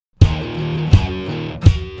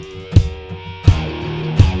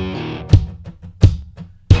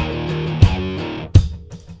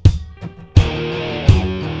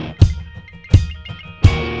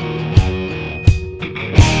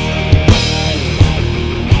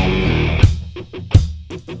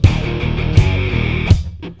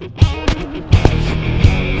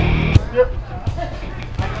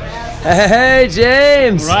Hey,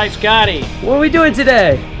 James! All right, Scotty. What are we doing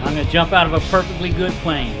today? I'm gonna jump out of a perfectly good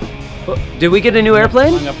plane. Did we get a new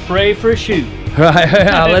airplane? I'm gonna pray for a chute.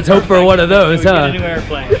 Right, let's hope for one of those, Get huh? a new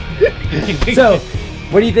airplane. So,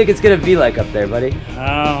 what do you think it's gonna be like up there, buddy?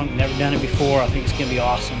 Oh, never done it before. I think it's gonna be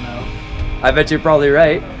awesome, though. I bet you're probably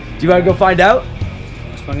right. Do you want to go find out?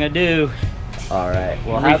 That's what I'm gonna do. All right,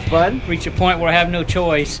 well, have fun. Reach a point where I have no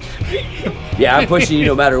choice. Yeah, I'm pushing you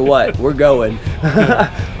no matter what. We're going.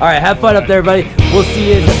 All right, have fun up there, buddy. We'll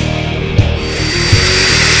see you.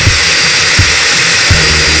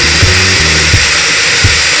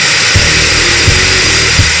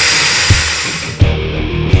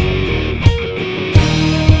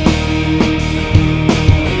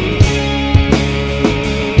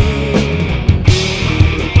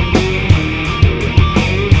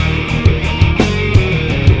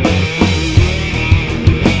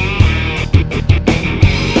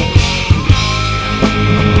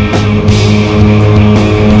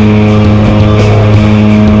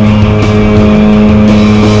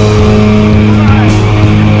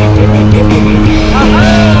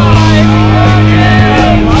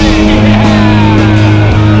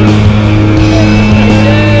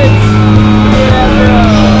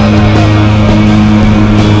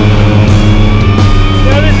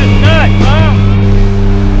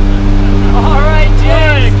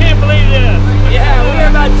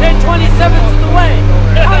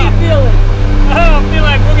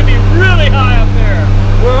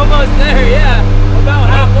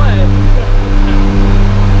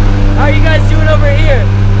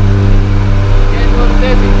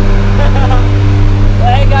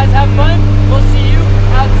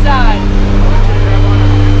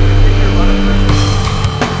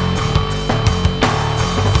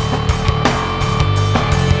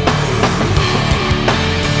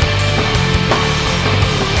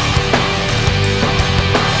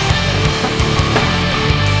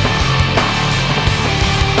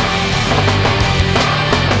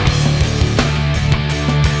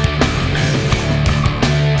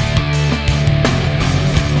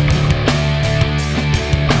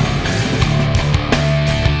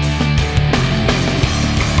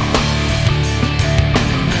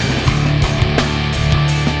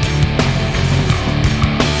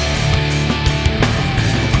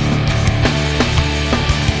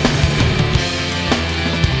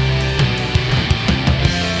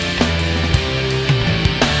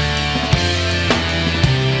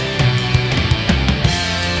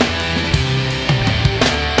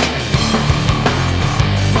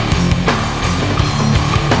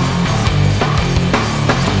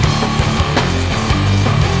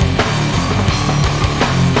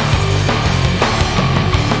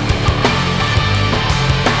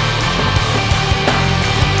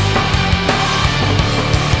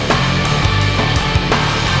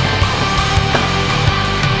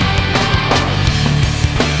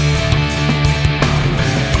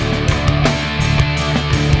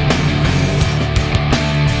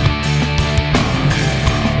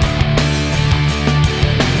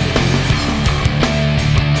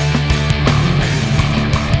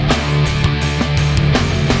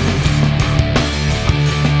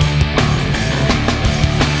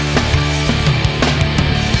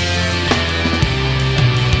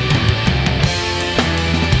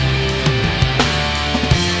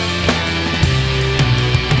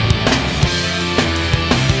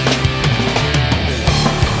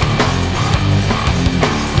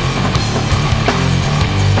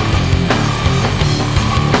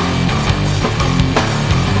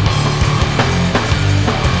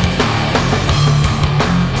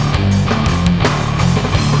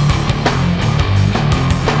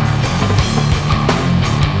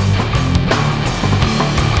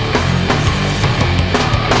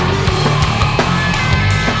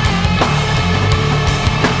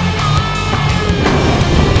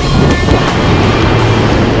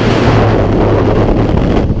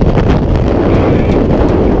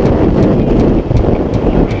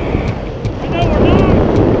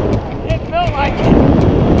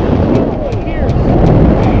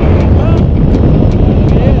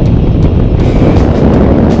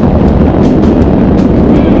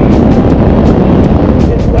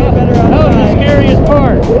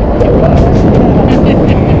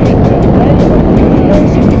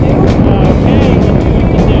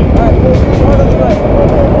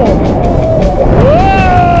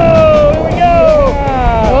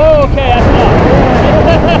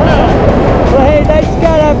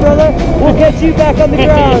 you back on the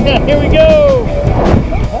ground. Here we go.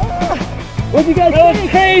 What'd you guys That think?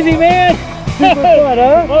 was crazy, man. Super fun,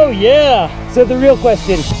 huh? Oh, yeah. So the real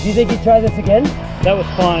question, do you think you'd try this again? That was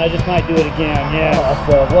fun. I just might do it again. Yeah.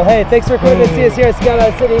 Awesome. Well, hey, thanks for coming to see us here at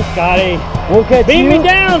Skyline City. Scotty. We'll catch Beat you. me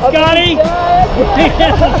down, Scotty. Beat me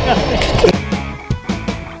down.